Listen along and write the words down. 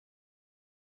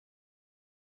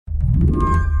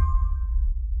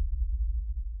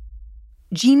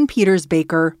Jean Peters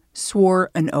Baker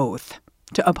swore an oath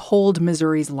to uphold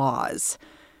Missouri's laws.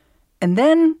 And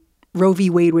then Roe v.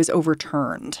 Wade was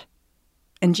overturned.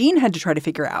 And Jean had to try to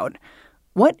figure out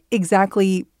what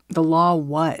exactly the law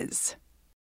was.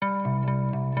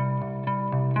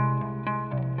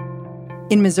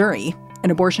 In Missouri,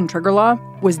 an abortion trigger law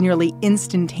was nearly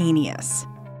instantaneous.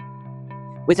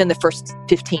 Within the first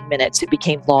 15 minutes, it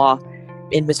became law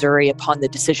in Missouri upon the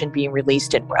decision being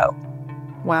released in Roe.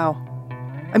 Wow.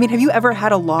 I mean, have you ever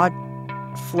had a law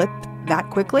flip that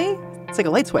quickly? It's like a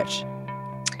light switch.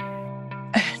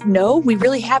 No, we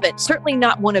really haven't. Certainly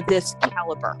not one of this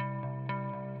caliber.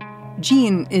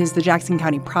 Jean is the Jackson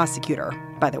County prosecutor,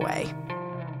 by the way.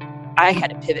 I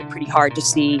had to pivot pretty hard to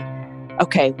see,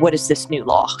 okay, what is this new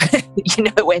law?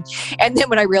 And then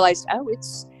when I realized, oh,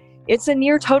 it's a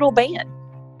near total ban.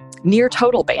 Near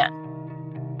total ban.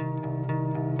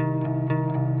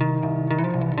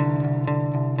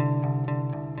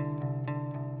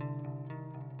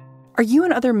 Are you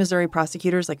and other Missouri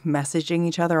prosecutors messaging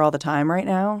each other all the time right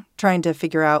now, trying to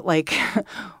figure out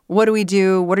what do we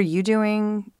do? What are you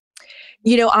doing?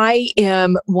 I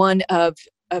am one of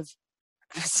a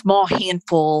small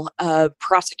handful of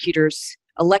prosecutors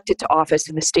elected to office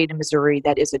in the state of Missouri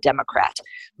that is a Democrat.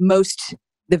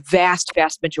 The vast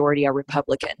majority are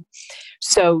Republican.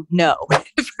 So no,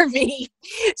 for me.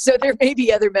 So there may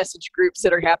be other message groups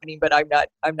that are happening, but I'm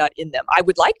not in them. I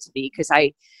would like to be, because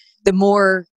the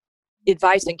more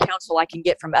advice and counsel I can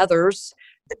get from others,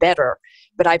 the better.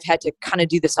 But I've had to kind of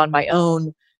do this on my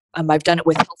own. I've done it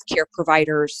with healthcare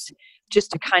providers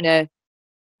just to kind of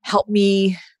help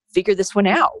me figure this one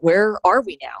out. Where are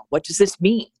we now? What does this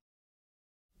mean?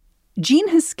 Jean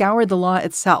has scoured the law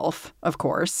itself, of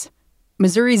course.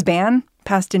 Missouri's ban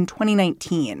passed in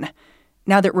 2019.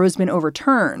 Now that Roe's been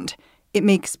overturned, it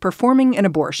makes performing an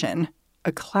abortion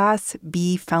a Class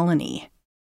B felony.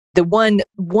 The one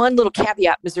little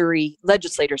caveat Missouri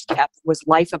legislators kept was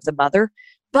life of the mother.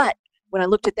 But when I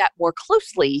looked at that more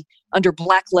closely under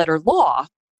black letter law,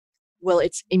 well,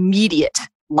 it's immediate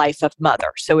life of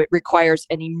mother. So it requires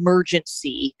an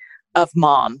emergency of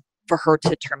mom for her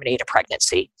to terminate a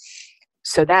pregnancy.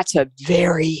 So that's a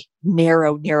very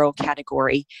narrow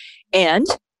category. And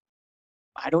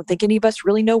I don't think any of us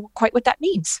really know quite what that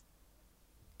means.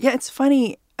 Yeah, it's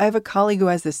funny. I have a colleague who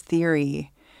has this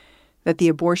theory that the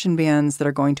abortion bans that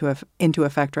are going into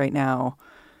effect right now,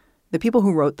 the people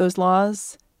who wrote those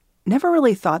laws never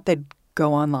really thought they'd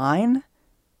go online.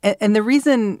 And the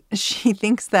reason she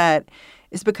thinks that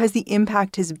is because the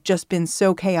impact has just been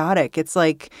so chaotic. It's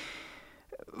like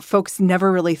folks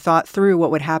never really thought through what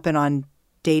would happen on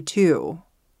day 2.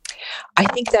 I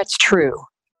think that's true.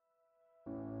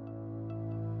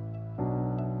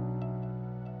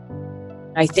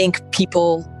 I think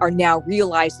people are now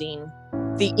realizing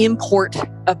the import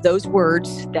of those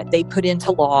words that they put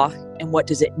into law and what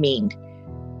does it mean.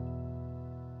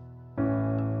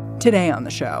 Today on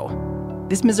the show,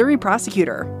 this Missouri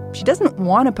prosecutor, she doesn't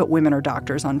want to put women or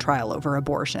doctors on trial over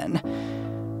abortion,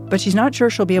 but she's not sure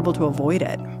she'll be able to avoid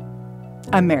it.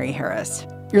 I'm Mary Harris.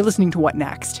 You're listening to What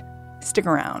Next? Stick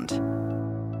around.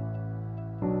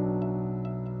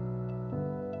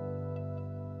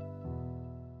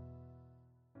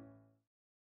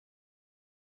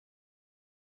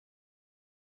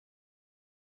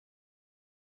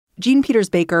 Jean Peters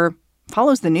Baker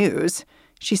follows the news.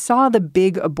 She saw the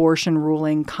big abortion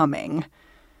ruling coming.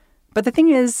 But the thing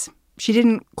is, she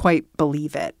didn't quite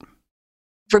believe it.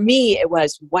 For me, it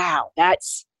was, wow,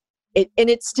 that's it. And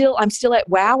I'm still at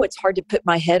wow. It's hard to put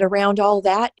my head around all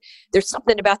that. There's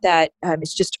something about that.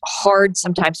 It's just hard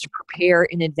sometimes to prepare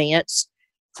in advance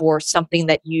for something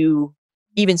that you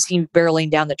even see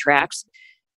barreling down the tracks.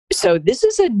 So this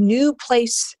is a new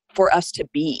place for us to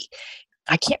be.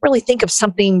 I can't really think of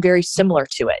something very similar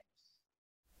to it.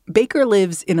 Baker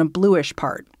lives in a bluish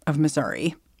part of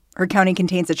Missouri. Her county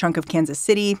contains a chunk of Kansas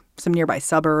City, some nearby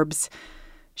suburbs.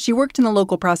 She worked in the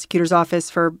local prosecutor's office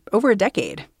for over a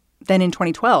decade. Then in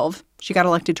 2012, she got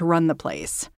elected to run the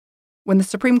place. When the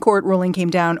Supreme Court ruling came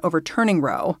down overturning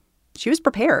Roe, she was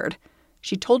prepared.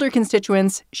 She told her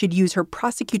constituents she'd use her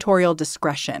prosecutorial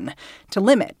discretion to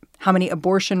limit how many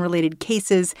abortion-related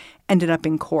cases ended up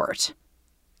in court.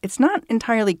 It's not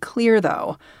entirely clear,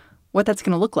 though, what that's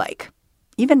going to look like,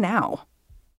 even now.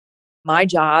 My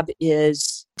job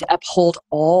is to uphold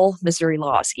all Missouri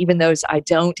laws, even those I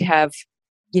don't have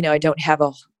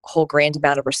a whole grand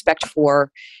amount of respect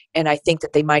for, and I think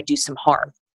that they might do some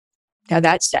harm. Now,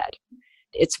 that said,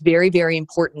 it's very, very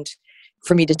important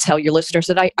for me to tell your listeners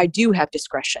that I do have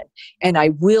discretion, and I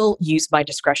will use my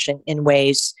discretion in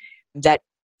ways that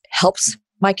helps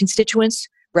my constituents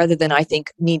rather than I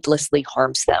think needlessly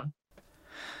harms them.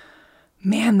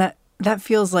 Man, that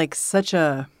feels like it's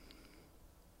a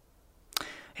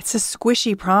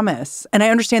squishy promise. And I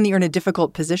understand that you're in a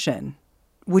difficult position.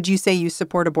 Would you say you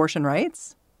support abortion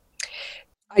rights?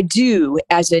 I do,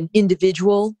 as an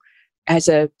individual, as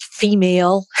a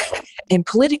female, and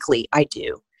politically, I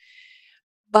do.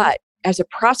 But as a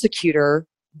prosecutor,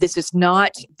 this is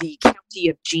not the county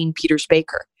of Jean Peters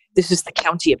Baker. This is the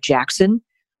county of Jackson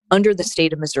under the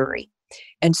state of Missouri.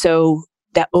 And so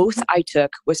that oath I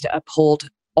took was to uphold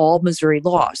all Missouri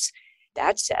laws.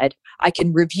 That said, I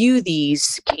can review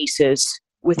these cases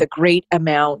with a great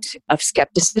amount of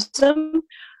skepticism.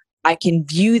 I can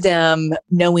view them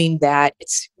knowing that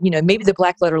it's, maybe the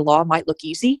black letter law might look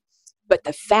easy, but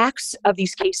the facts of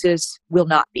these cases will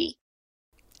not be.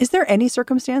 Is there any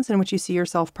circumstance in which you see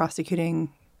yourself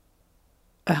prosecuting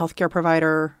a healthcare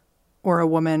provider or a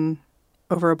woman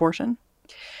over abortion?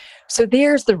 So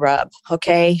there's the rub,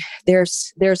 okay?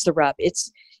 There's the rub.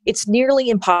 It's nearly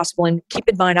impossible. And keep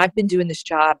in mind, I've been doing this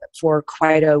job for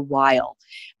quite a while.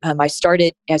 I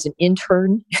started as an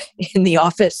intern in the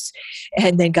office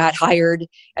and then got hired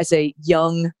as a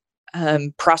young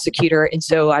prosecutor. And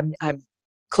so I'm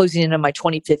closing in on my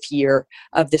 25th year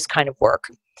of this kind of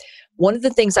work. One of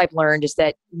the things I've learned is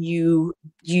that you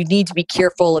need to be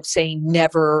careful of saying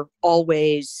never,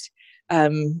 always.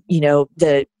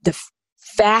 The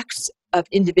facts of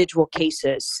individual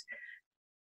cases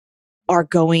are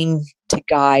going to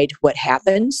guide what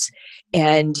happens.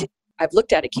 And I've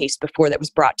looked at a case before that was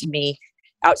brought to me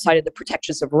outside of the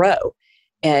protections of Roe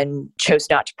and chose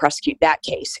not to prosecute that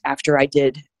case after I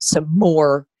did some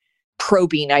more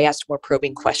probing. I asked more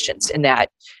probing questions in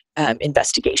that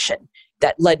investigation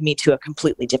that led me to a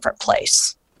completely different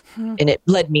place. And it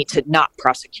led me to not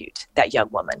prosecute that young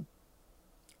woman.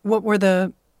 What were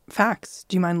the facts?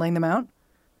 Do you mind laying them out?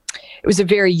 It was a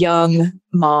very young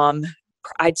mom,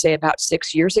 I'd say about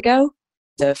 6 years ago.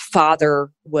 The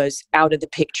father was out of the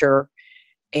picture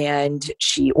and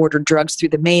she ordered drugs through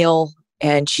the mail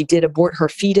and she did abort her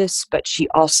fetus, but she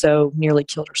also nearly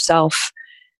killed herself.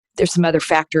 There's some other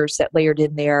factors that layered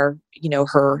in there.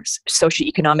 Her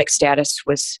socioeconomic status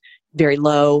was very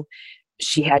low.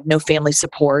 She had no family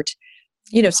support.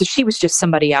 So she was just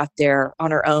somebody out there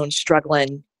on her own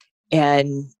struggling.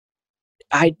 And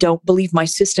I don't believe my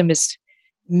system is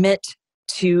meant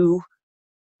to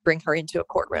bring her into a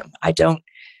courtroom. I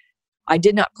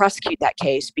did not prosecute that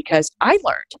case because I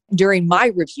learned during my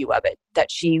review of it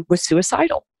that she was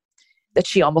suicidal, that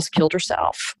she almost killed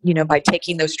herself, by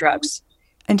taking those drugs.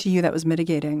 And to you, that was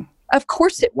mitigating. Of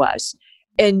course it was.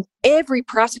 And every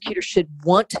prosecutor should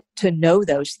want to know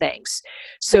those things.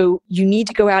 So you need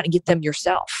to go out and get them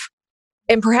yourself.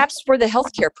 And perhaps for the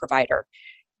healthcare provider,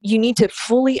 you need to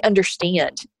fully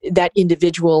understand that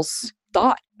individual's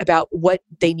thought about what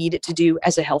they needed to do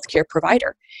as a healthcare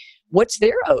provider. What's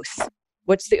their oath?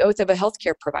 What's the oath of a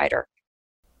healthcare provider?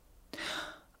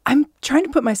 I'm trying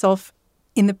to put myself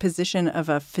in the position of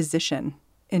a physician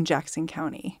in Jackson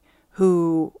County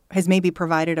who has maybe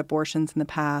provided abortions in the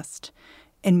past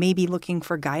and maybe looking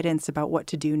for guidance about what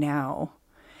to do now.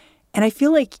 And I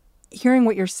feel like hearing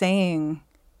what you're saying,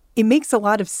 it makes a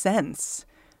lot of sense.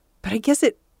 But I guess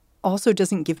it also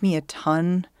doesn't give me a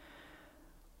ton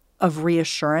of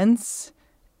reassurance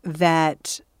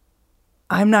that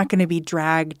I'm not going to be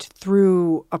dragged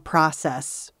through a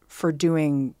process for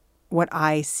doing what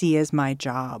I see as my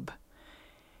job.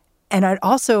 And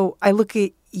I look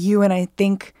at you and I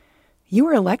think you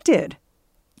were elected.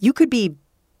 You could be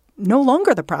no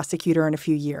longer the prosecutor in a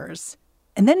few years.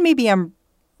 And then maybe I'm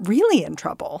really in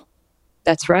trouble.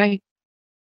 That's right.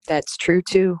 That's true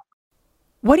too.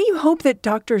 What do you hope that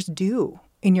doctors do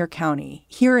in your county,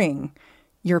 hearing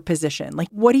your position? Like,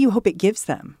 what do you hope it gives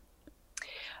them?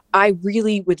 I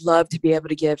really would love to be able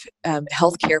to give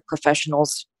healthcare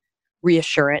professionals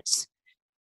reassurance.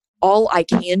 All I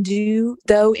can do,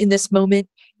 though, in this moment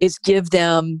is give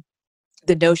them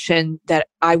the notion that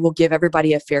I will give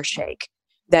everybody a fair shake,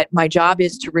 that my job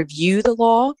is to review the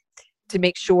law, to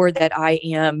make sure that I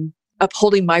am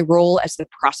upholding my role as the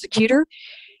prosecutor.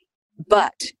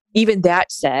 But even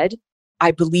that said,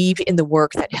 I believe in the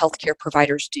work that healthcare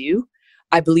providers do.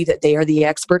 I believe that they are the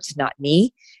experts, not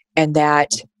me, and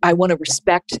that I want to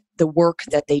respect the work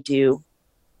that they do.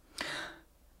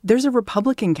 There's a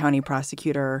Republican county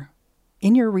prosecutor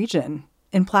in your region,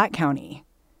 in Platte County,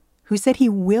 who said he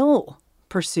will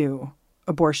pursue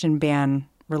abortion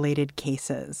ban-related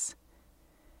cases.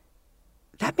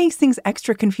 That makes things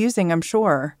extra confusing, I'm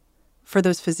sure, for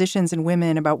those physicians and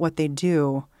women about what they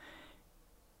do.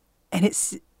 And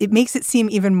it makes it seem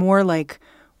even more like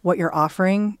what you're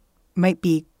offering might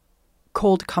be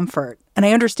cold comfort. And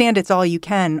I understand it's all you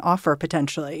can offer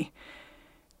potentially.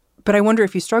 But I wonder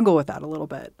if you struggle with that a little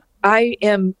bit. I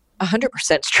am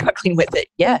 100% struggling with it,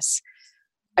 yes.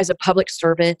 As a public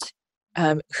servant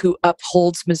who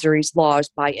upholds Missouri's laws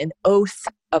by an oath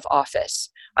of office,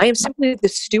 I am simply the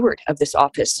steward of this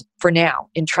office for now,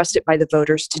 entrusted by the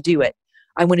voters to do it.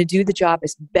 I want to do the job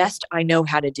as best I know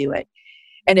how to do it,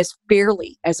 and as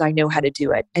fairly as I know how to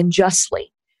do it, and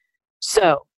justly.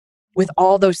 So, with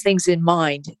all those things in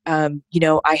mind,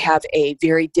 I have a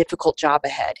very difficult job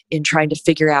ahead in trying to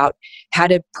figure out how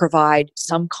to provide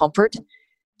some comfort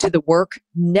to the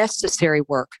necessary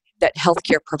work that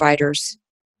healthcare providers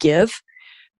give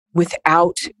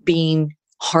without being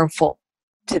harmful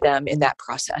to them in that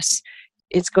process.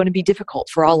 It's going to be difficult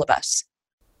for all of us.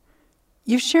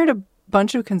 You've shared a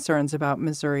bunch of concerns about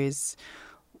Missouri's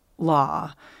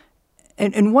law.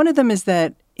 And one of them is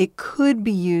that it could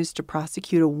be used to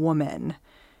prosecute a woman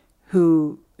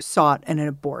who sought an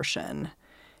abortion.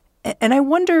 And I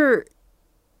wonder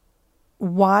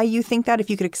why you think that, if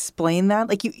you could explain that.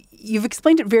 Like you've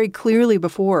explained it very clearly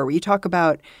before, where you talk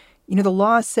about, the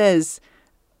law says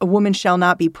a woman shall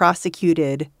not be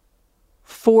prosecuted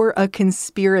for a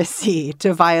conspiracy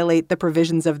to violate the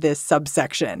provisions of this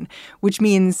subsection, which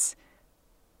means,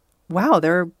 wow,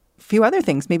 there are a few other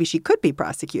things maybe she could be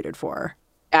prosecuted for.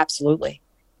 Absolutely.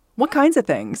 What kinds of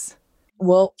things?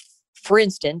 Well, for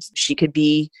instance, she could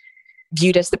be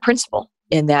viewed as the principal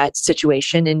in that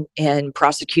situation and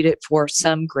prosecuted for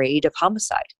some grade of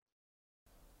homicide.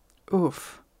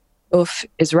 Oof. Oof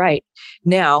is right.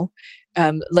 Now,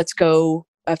 let's go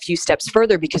a few steps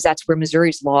further, because that's where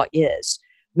Missouri's law is.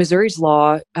 Missouri's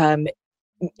law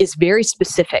is very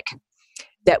specific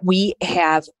that we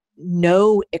have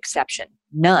no exception,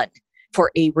 none,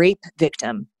 for a rape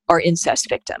victim or incest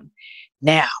victim.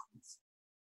 Now,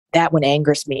 that one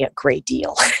angers me a great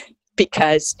deal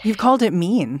because you've called it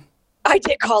mean. I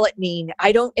did call it mean.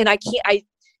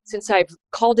 Since I've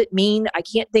called it mean, I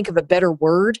can't think of a better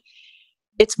word.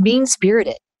 It's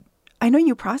mean-spirited. I know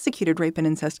you prosecuted rape and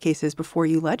incest cases before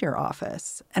you led your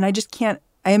office. And I just can't,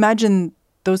 I imagine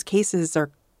those cases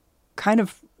are kind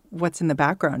of what's in the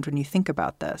background when you think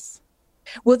about this.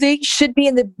 Well, they should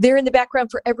be they're in the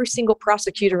background for every single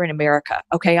prosecutor in America.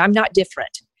 Okay, I'm not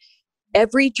different.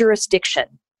 Every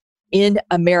jurisdiction in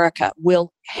America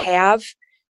will have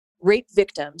rape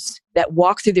victims that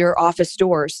walk through their office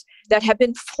doors that have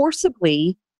been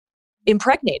forcibly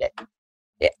impregnated,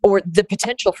 or the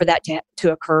potential for that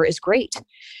to occur is great.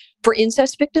 For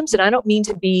incest victims, and I don't mean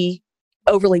to be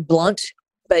overly blunt,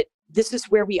 but this is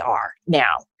where we are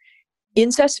now.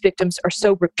 Incest victims are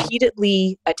so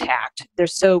repeatedly attacked. They're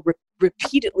so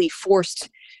repeatedly forced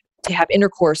to have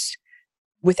intercourse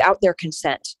without their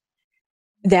consent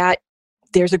that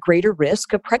there's a greater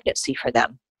risk of pregnancy for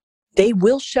them. They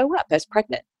will show up as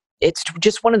pregnant. It's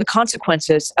just one of the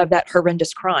consequences of that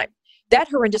horrendous crime. That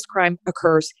horrendous crime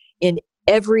occurs in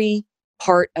every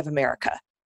part of America.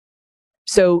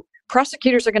 So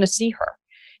prosecutors are going to see her.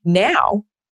 Now,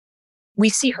 we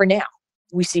see her now.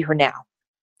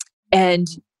 And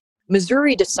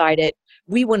Missouri decided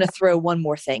we want to throw one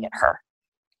more thing at her.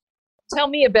 Tell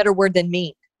me a better word than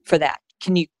mean for that.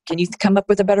 Can you come up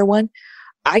with a better one?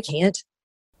 I can't.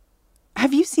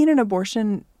 Have you seen an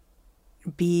abortion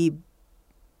be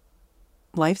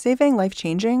life-saving,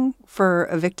 life-changing for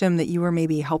a victim that you were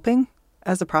maybe helping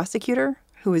as a prosecutor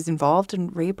who is involved in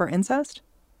rape or incest?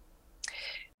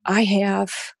 I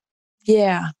have.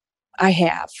 Yeah, I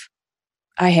have.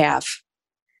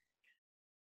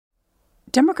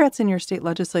 Democrats in your state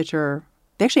legislature,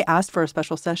 they actually asked for a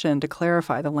special session to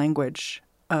clarify the language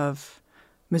of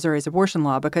Missouri's abortion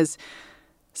law, because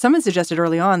someone suggested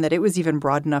early on that it was even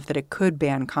broad enough that it could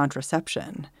ban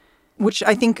contraception, which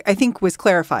I think was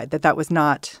clarified that was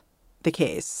not the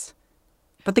case.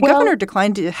 But the governor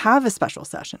declined to have a special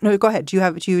session. No, go ahead. Do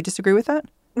you disagree with that?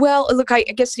 Well, look, I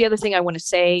guess the other thing I want to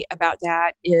say about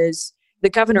that is the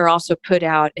governor also put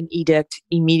out an edict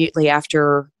immediately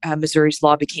after Missouri's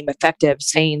law became effective,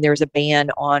 saying there's a ban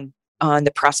on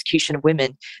the prosecution of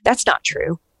women. That's not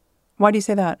true. Why do you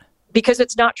say that? Because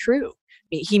it's not true.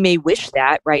 He may wish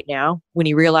that right now when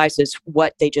he realizes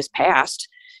what they just passed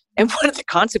and what are the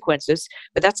consequences,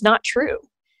 but that's not true.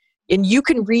 And you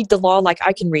can read the law like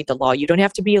I can read the law. You don't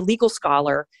have to be a legal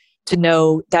scholar to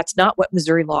know that's not what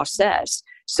Missouri law says.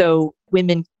 So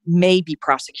women may be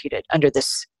prosecuted under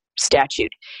this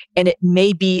statute, and it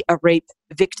may be a rape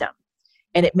victim,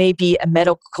 and it may be a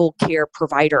medical care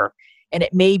provider, and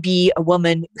it may be a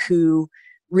woman who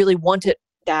really wanted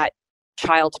that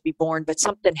child to be born, but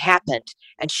something happened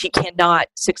and she cannot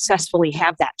successfully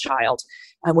have that child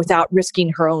without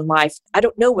risking her own life. I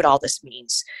don't know what all this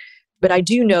means, but I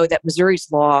do know that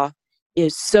Missouri's law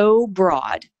is so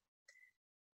broad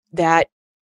that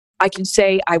I can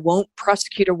say I won't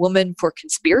prosecute a woman for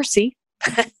conspiracy.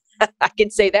 I can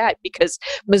say that because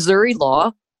Missouri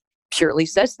law purely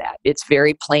says that. It's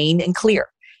very plain and clear.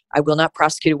 I will not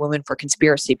prosecute a woman for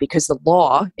conspiracy because the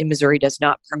law in Missouri does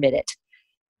not permit it.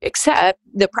 Except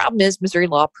the problem is Missouri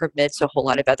law permits a whole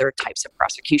lot of other types of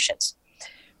prosecutions.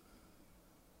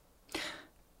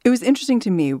 It was interesting to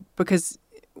me because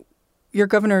your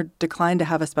governor declined to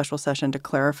have a special session to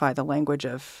clarify the language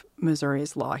of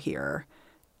Missouri's law here.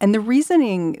 And the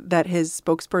reasoning that his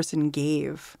spokesperson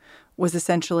gave was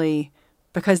essentially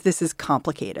because this is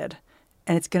complicated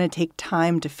and it's going to take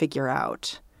time to figure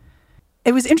out.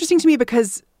 It was interesting to me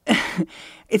because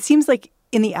it seems like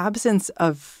in the absence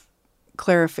of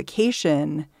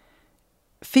clarification,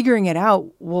 figuring it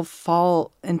out will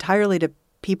fall entirely to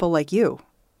people like you.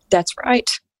 That's right.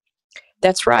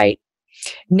 That's right.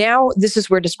 Now, this is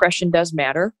where discretion does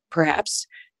matter, perhaps.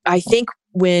 I think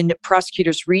when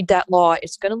prosecutors read that law,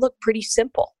 it's going to look pretty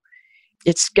simple.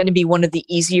 It's going to be one of the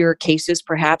easier cases,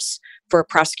 perhaps, for a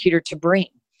prosecutor to bring.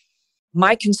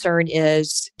 My concern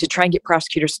is to try and get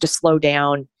prosecutors to slow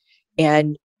down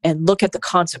and look at the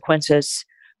consequences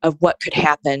of what could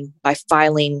happen by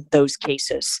filing those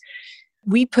cases.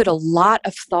 We put a lot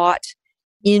of thought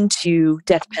into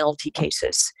death penalty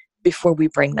cases before we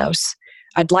bring those.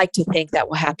 I'd like to think that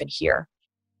will happen here.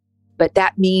 But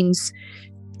that means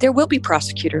there will be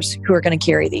prosecutors who are going to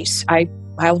carry these.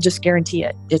 I'll just guarantee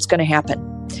it. It's going to happen.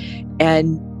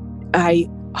 And I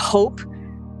hope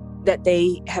that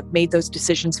they have made those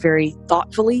decisions very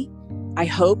thoughtfully. I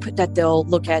hope that they'll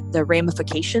look at the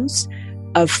ramifications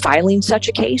of filing such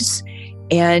a case.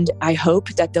 And I hope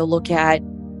that they'll look at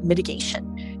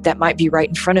mitigation that might be right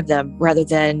in front of them rather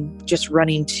than just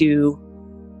running to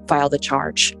file the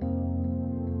charge.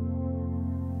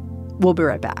 We'll be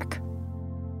right back.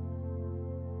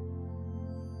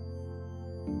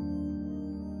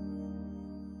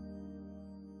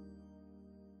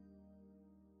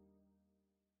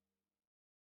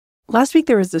 Last week,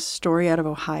 there was this story out of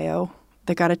Ohio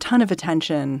that got a ton of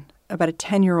attention about a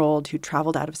 10-year-old who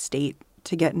traveled out of state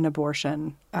to get an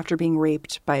abortion after being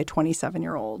raped by a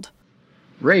 27-year-old.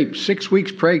 Raped, 6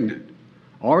 weeks pregnant,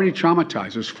 already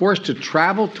traumatized, was forced to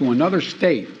travel to another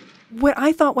state. What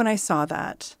I thought when I saw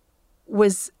that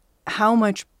was how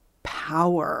much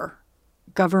power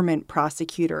government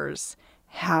prosecutors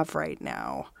have right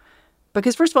now.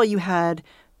 Because first of all, you had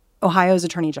Ohio's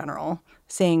attorney general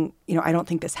saying, I don't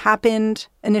think this happened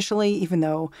initially, even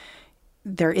though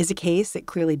there is a case that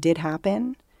clearly did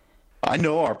happen. I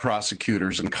know our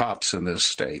prosecutors and cops in this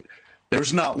state.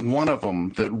 There's not one of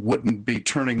them that wouldn't be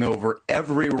turning over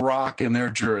every rock in their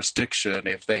jurisdiction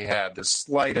if they had the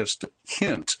slightest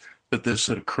hint that this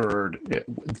had occurred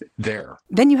there.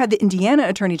 Then you had the Indiana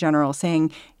attorney general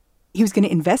saying he was going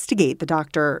to investigate the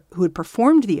doctor who had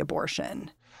performed the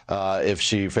abortion. If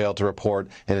she failed to report,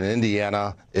 and in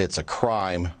Indiana, it's a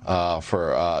crime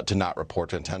to not report,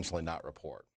 to intentionally not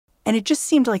report. And it just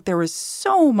seemed like there was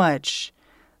so much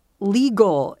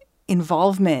legal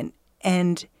involvement.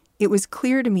 And it was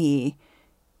clear to me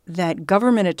that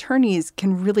government attorneys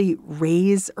can really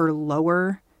raise or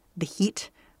lower the heat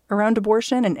around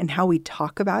abortion and how we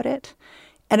talk about it.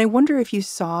 And I wonder if you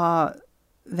saw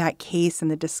that case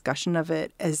and the discussion of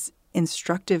it as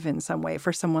instructive in some way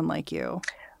for someone like you.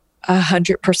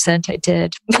 100% I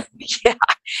did. Yeah,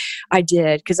 I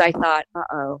did. Because I thought,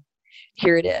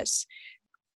 here it is.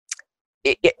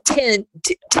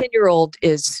 10-year-old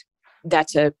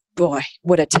that's boy,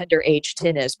 what a tender age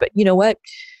 10 is. But you know what?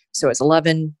 So is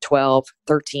 11, 12,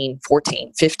 13,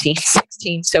 14, 15,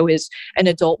 16. So is an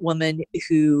adult woman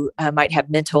who might have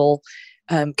mental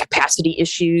capacity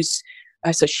issues.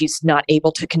 So she's not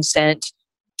able to consent.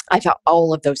 I've had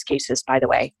all of those cases, by the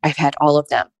way. I've had all of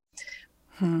them.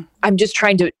 I'm just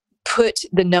trying to put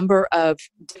the number of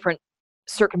different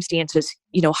circumstances,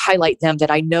 highlight them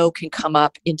that I know can come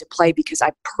up into play because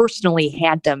I personally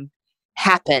had them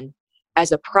happen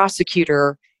as a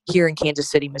prosecutor here in Kansas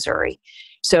City, Missouri.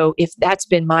 So if that's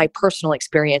been my personal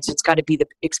experience, it's got to be the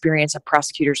experience of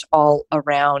prosecutors all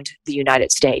around the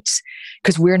United States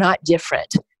because we're not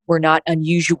different. We're not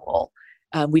unusual.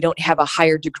 We don't have a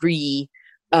higher degree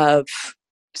of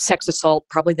sex assault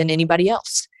probably than anybody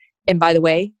else. And by the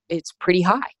way, it's pretty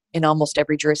high in almost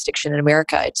every jurisdiction in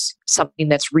America. It's something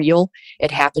that's real.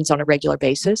 It happens on a regular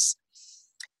basis.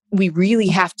 We really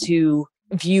have to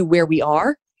view where we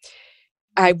are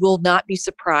I will not be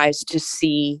surprised to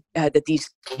see that these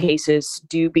cases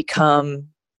do become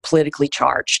politically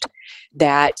charged,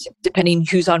 that depending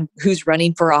who's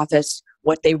running for office,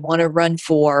 what they want to run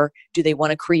for, do they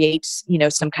want to create,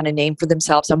 some kind of name for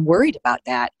themselves? I'm worried about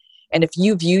that. And if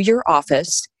you view your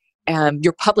office,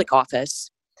 your public office,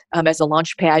 as a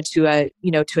launch pad to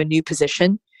a new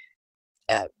position,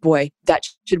 boy, that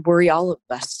should worry all of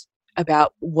us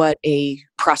about what a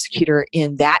prosecutor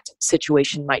in that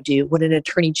situation might do, what an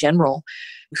attorney general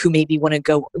who maybe want to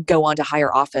go on to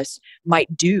higher office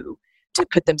might do to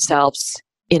put themselves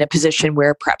in a position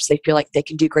where perhaps they feel like they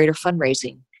can do greater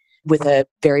fundraising with a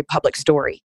very public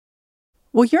story.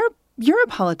 Well, you're a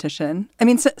politician. I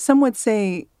mean, some would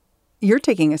say you're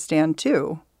taking a stand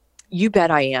too. You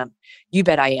bet I am. You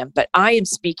bet I am. But I am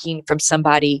speaking from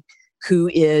somebody who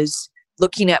is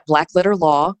looking at black letter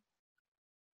law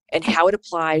and how it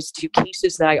applies to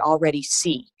cases that I already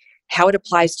see, how it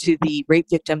applies to the rape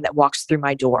victim that walks through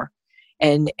my door,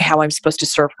 and how I'm supposed to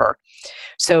serve her.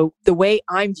 So the way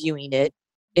I'm viewing it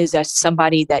is as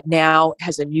somebody that now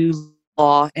has a new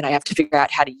law and I have to figure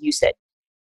out how to use it.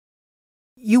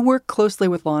 You work closely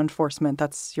with law enforcement.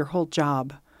 That's your whole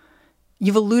job.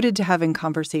 You've alluded to having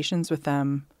conversations with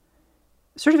them,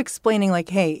 sort of explaining like,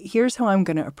 hey, here's how I'm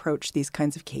going to approach these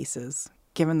kinds of cases,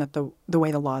 given that the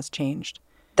way the law has changed.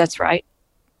 That's right.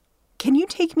 Can you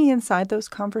take me inside those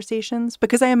conversations?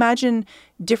 Because I imagine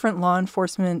different law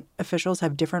enforcement officials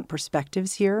have different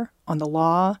perspectives here on the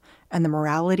law and the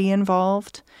morality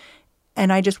involved.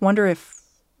 And I just wonder if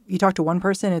you talk to one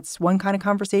person, it's one kind of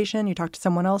conversation. You talk to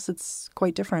someone else, it's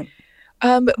quite different.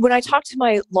 When I talk to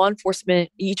my law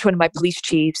enforcement, each one of my police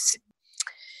chiefs,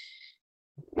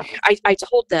 I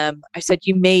told them, I said,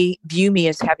 you may view me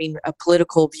as having a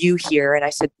political view here. And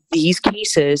I said, these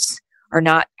cases are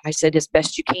not, I said, as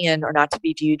best you can, are not to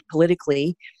be viewed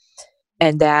politically.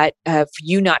 And that for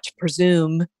you not to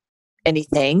presume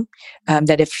anything,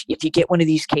 that if you get one of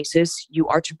these cases, you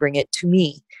are to bring it to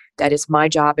me. That is my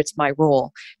job. It's my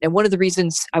role. And one of the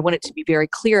reasons I wanted to be very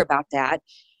clear about that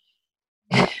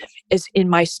is in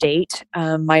my state,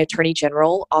 my attorney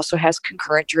general also has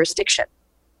concurrent jurisdiction.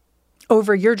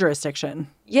 Over your jurisdiction?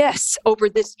 Yes, over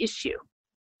this issue.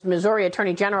 Missouri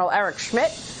Attorney General Eric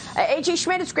Schmidt. A.G.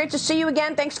 Schmidt, it's great to see you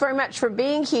again. Thanks very much for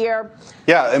being here.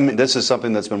 Yeah, I mean, this is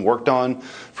something that's been worked on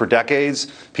for decades.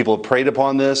 People have preyed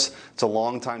upon this. It's a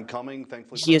long time coming.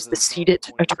 Thankfully, he is the seated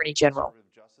attorney general,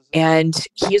 and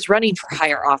he is running for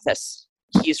higher office.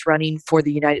 He is running for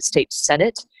the United States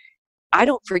Senate. I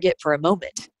don't forget for a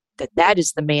moment that that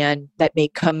is the man that may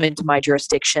come into my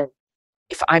jurisdiction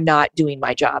if I'm not doing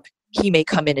my job. He may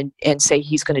come in and say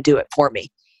he's going to do it for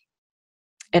me.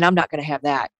 And I'm not going to have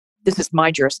that. This is my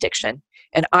jurisdiction,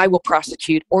 and I will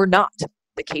prosecute or not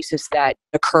the cases that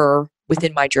occur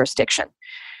within my jurisdiction.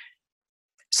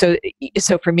 So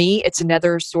for me, it's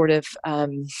another sort of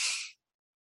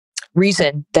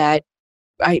reason that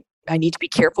I need to be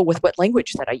careful with what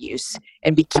language that I use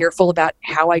and be careful about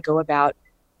how I go about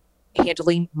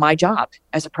handling my job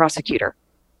as a prosecutor.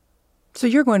 So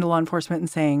you're going to law enforcement and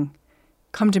saying,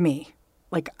 come to me.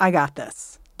 Like, I got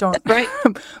this. Don't, right.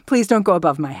 Please don't go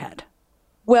above my head.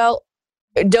 Well,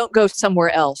 don't go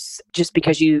somewhere else just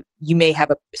because you may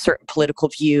have a certain political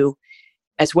view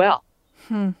as well.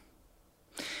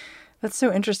 That's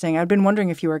so interesting. I've been wondering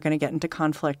if you were going to get into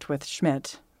conflict with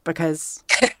Schmidt because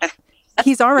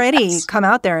he's already come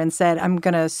out there and said, I'm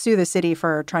going to sue the city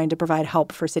for trying to provide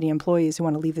help for city employees who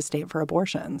want to leave the state for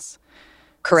abortions.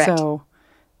 Correct. So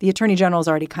the attorney general is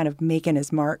already kind of making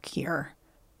his mark here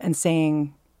and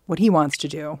saying what he wants to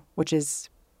do, which is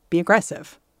be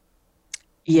aggressive.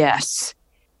 Yes.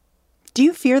 Do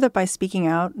you fear that by speaking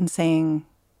out and saying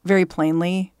very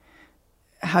plainly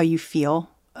how you feel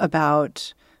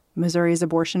about Missouri's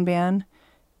abortion ban,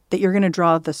 that you're going to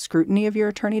draw the scrutiny of your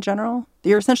attorney general? That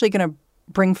you're essentially going to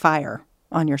bring fire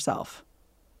on yourself?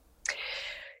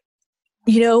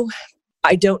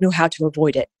 I don't know how to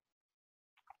avoid it.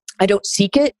 I don't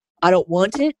seek it. I don't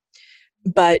want it.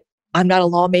 But I'm not a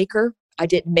lawmaker. I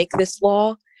didn't make this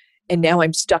law. And now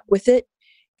I'm stuck with it.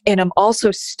 And I'm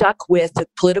also stuck with the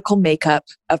political makeup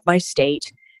of my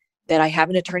state, that I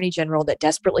have an attorney general that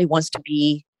desperately wants to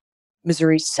be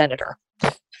Missouri's senator.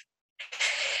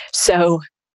 So,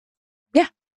 yeah,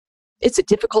 it's a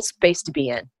difficult space to be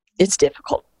in. It's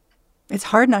difficult. It's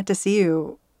hard not to see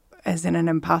you as in an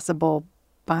impossible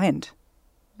bind.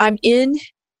 I'm in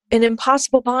an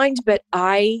impossible bind, but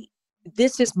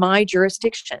this is my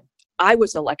jurisdiction. I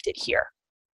was elected here.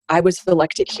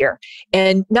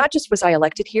 And not just was I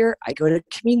elected here, I go to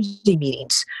community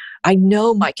meetings. I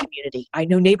know my community. I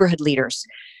know neighborhood leaders.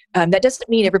 That doesn't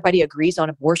mean everybody agrees on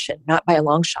abortion, not by a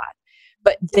long shot.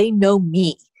 but they know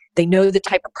me. They know the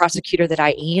type of prosecutor that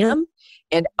I am,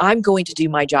 and I'm going to do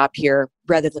my job here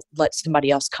rather than let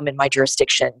somebody else come in my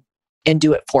jurisdiction and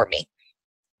do it for me.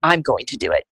 I'm going to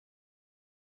do it.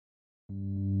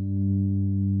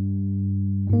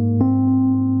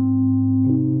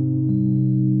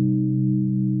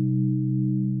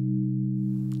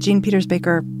 Jean Peters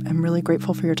Baker, I'm really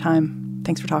grateful for your time.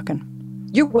 Thanks for talking.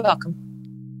 You're welcome.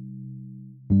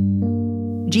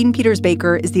 Jean Peters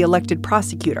Baker is the elected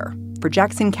prosecutor for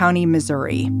Jackson County,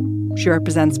 Missouri. She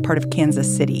represents part of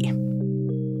Kansas City.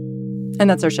 And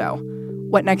that's our show.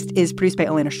 What Next is produced by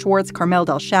Elena Schwartz, Carmel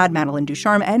Delshad, Madeline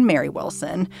Ducharme, and Mary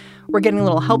Wilson. We're getting a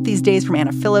little help these days from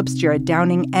Anna Phillips, Jared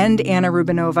Downing, and Anna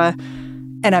Rubinova.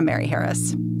 And I'm Mary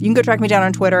Harris. You can go track me down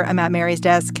on Twitter. I'm at Mary's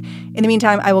Desk. In the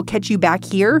meantime, I will catch you back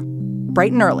here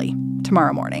bright and early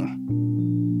tomorrow morning.